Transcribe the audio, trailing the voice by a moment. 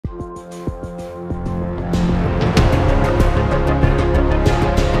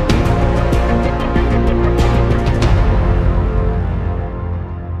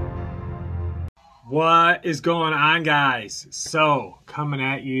What is going on, guys? So, coming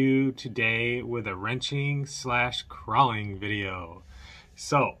at you today with a wrenching / crawling video.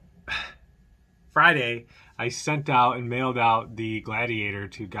 So, Friday, I sent out and mailed out the Gladiator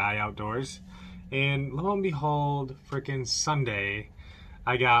to Guy Outdoors. And lo and behold, freaking Sunday,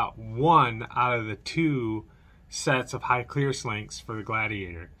 I got one out of the 2 sets of high clear slinks for the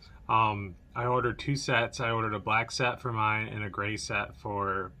Gladiator. I ordered 2 sets. I ordered a black set for mine and a gray set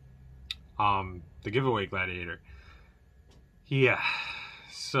for the giveaway Gladiator. Yeah,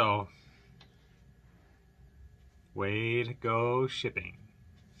 so way to go shipping.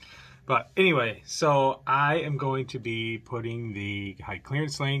 But anyway, so I am going to be putting the high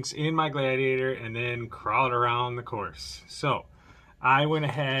clearance links in my Gladiator and then crawl it around the course. So I went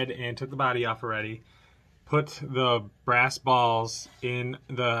ahead and took the body off already, put the brass balls in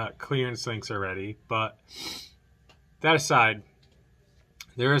the clearance links already, but that aside,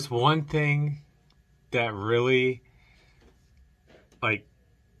 there is one thing that really, like,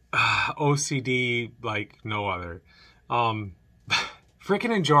 OCD like no other. Freaking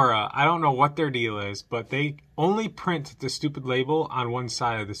INJORA, I don't know what their deal is, but they only print the stupid label on one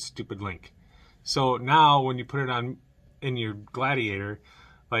side of the stupid link. So now when you put it on in your Gladiator,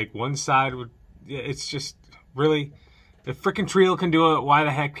 like one side would, it's just really, if freaking Trio can do it, why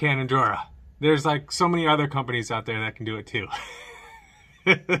the heck can't INJORA? There's like so many other companies out there that can do it too.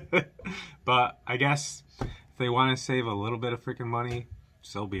 But I guess if they want to save a little bit of freaking money,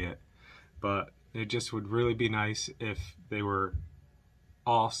 so be it. But it just would really be nice if they were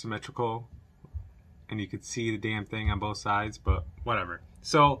all symmetrical and you could see the damn thing on both sides, but whatever.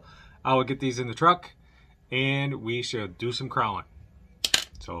 So I will get these in the truck and we should do some crawling.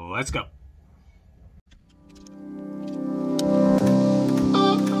 So let's go.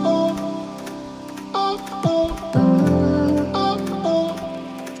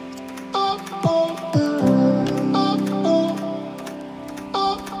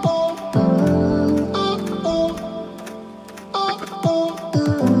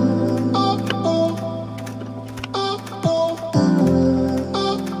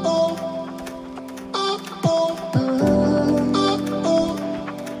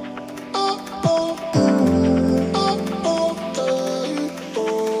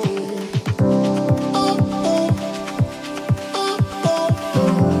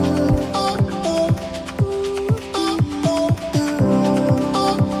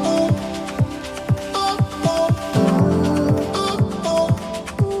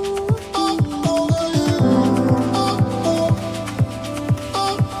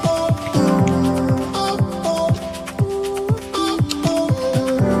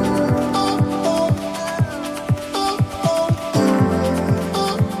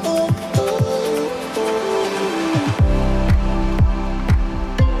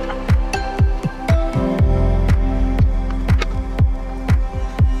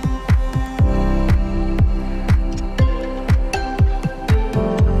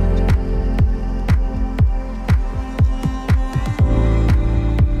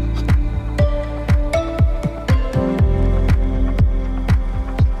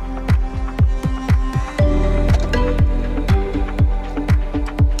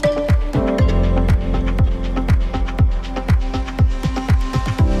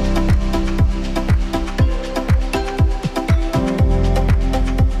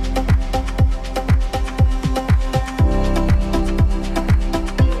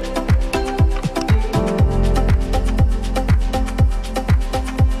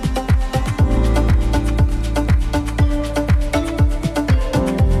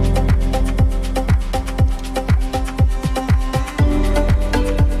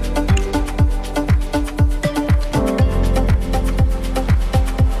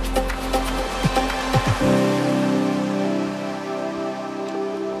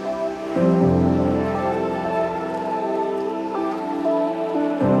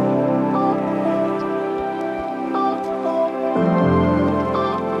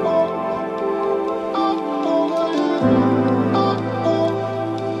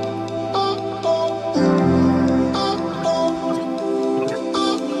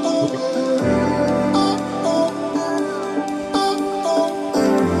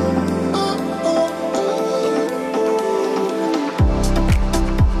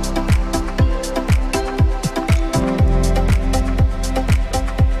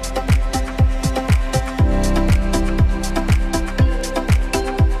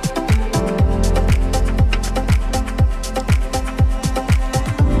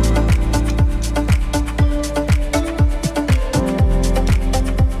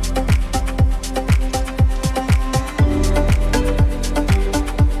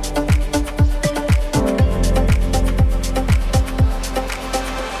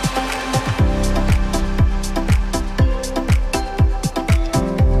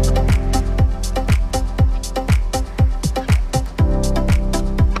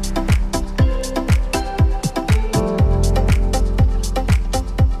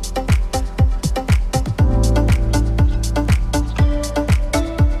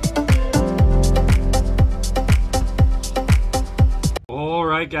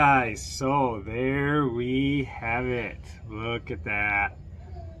 guys, so there we have it. Look at that.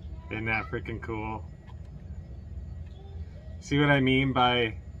 Isn't that freaking cool? See what I mean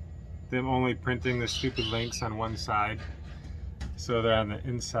by them only printing the stupid links on one side? So they're on the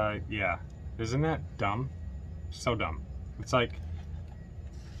inside. Yeah. Isn't that dumb? So dumb. It's like,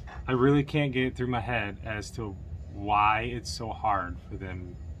 I really can't get it through my head as to why it's so hard for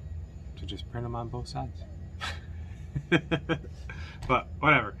them to just print them on both sides. But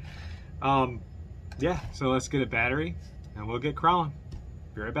whatever. Yeah, so let's get a battery and we'll get crawling.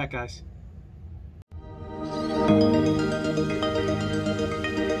 Be right back, guys.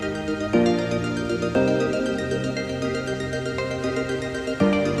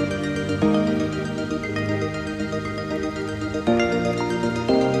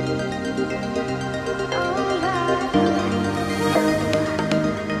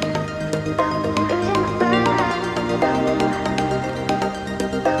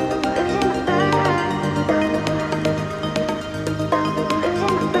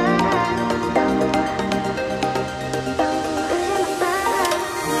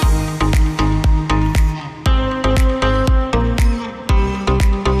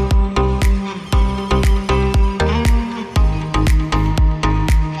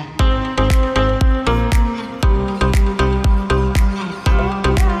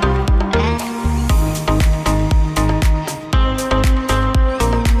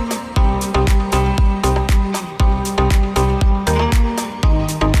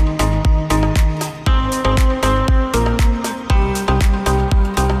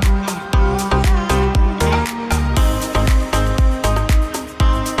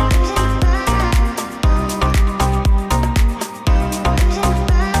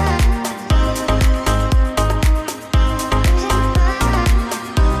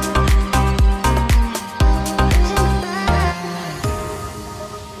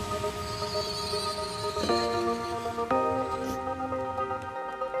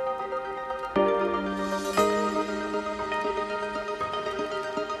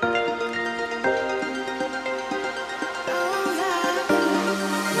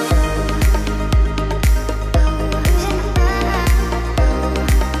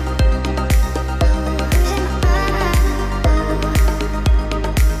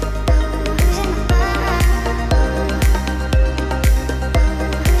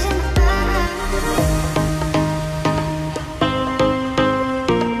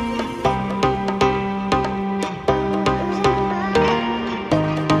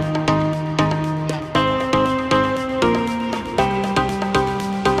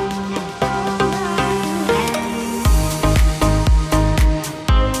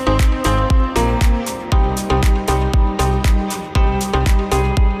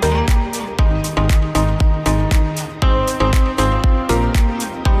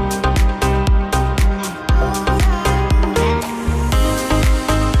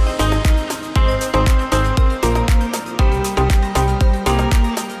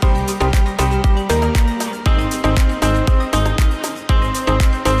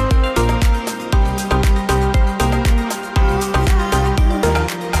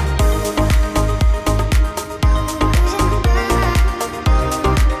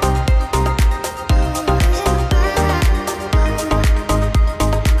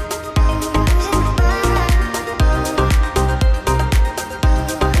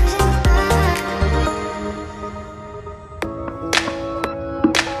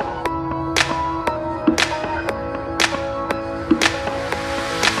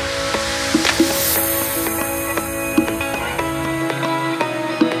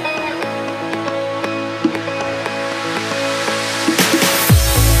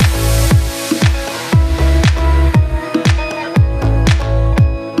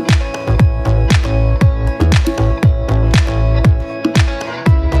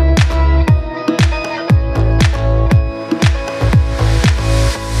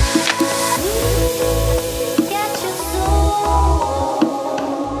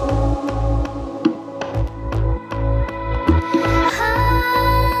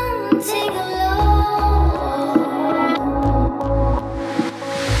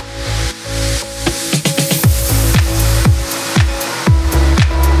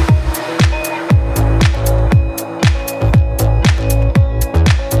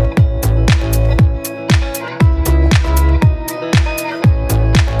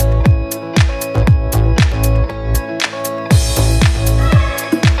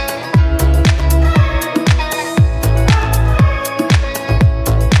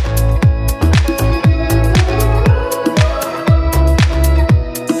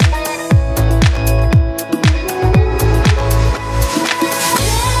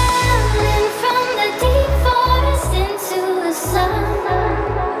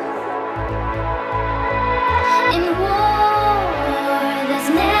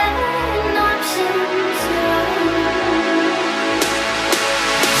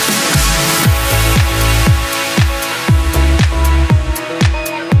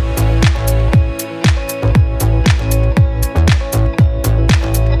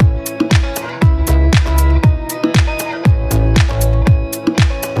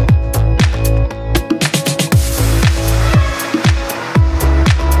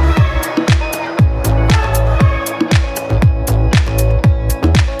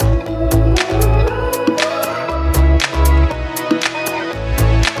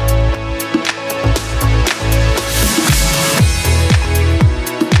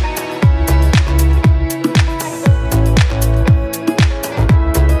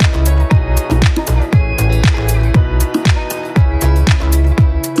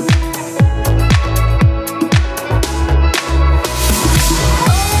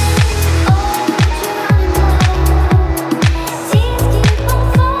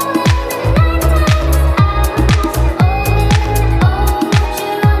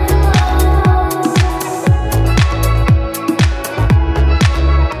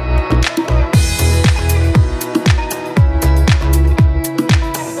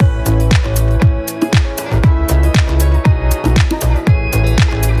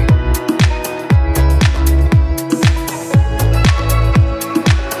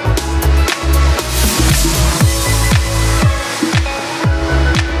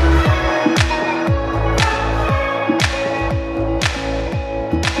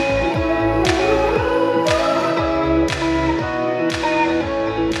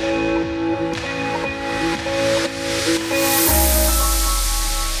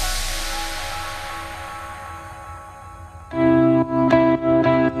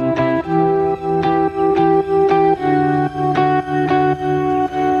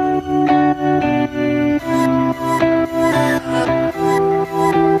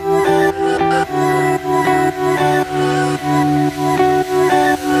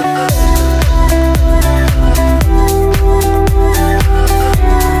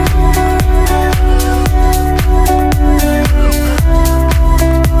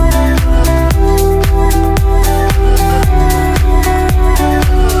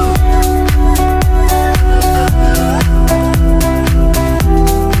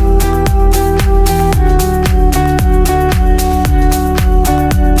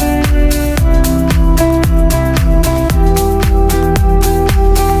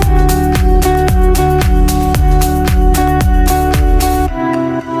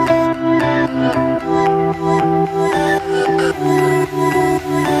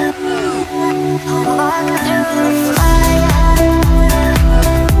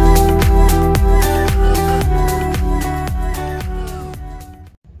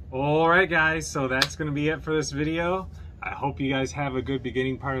 Alright guys, so that's going to be it for this video. I hope you guys have a good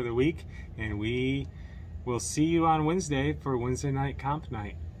beginning part of the week, and we will see you on Wednesday for Wednesday night comp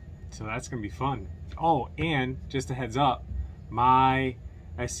night. So that's going to be fun. Oh, and just a heads up, my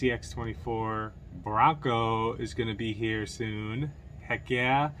Scx24 Bronco is going to be here soon. Heck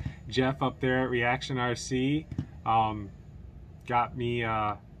yeah. Jeff up there at Reaction RC got me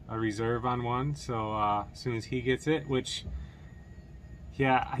a reserve on one, so as soon as he gets it, which,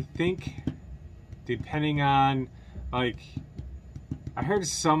 yeah, I think depending on, like, I heard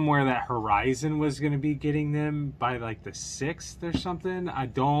somewhere that Horizon was going to be getting them by like the 6th or something. I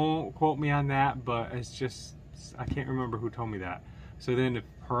don't quote me on that, but it's just, I can't remember who told me that. So then if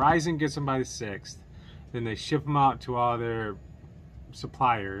Horizon gets them by the 6th, then they ship them out to all their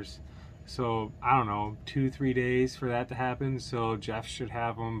suppliers. So I don't know, 2-3 days for that to happen. So Jeff should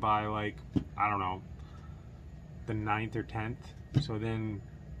have them by, like, I don't know, the 9th or 10th. So then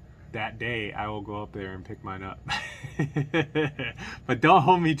that day I will go up there and pick mine up. But don't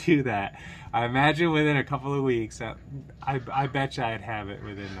hold me to that. I imagine within a couple of weeks, I bet you I'd have it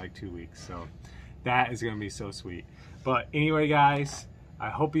within like 2 weeks. So that is going to be so sweet. But anyway guys, I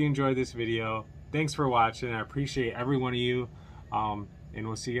hope you enjoyed this video. Thanks for watching. I appreciate every one of you. And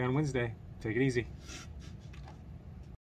we'll see you on Wednesday. Take it easy.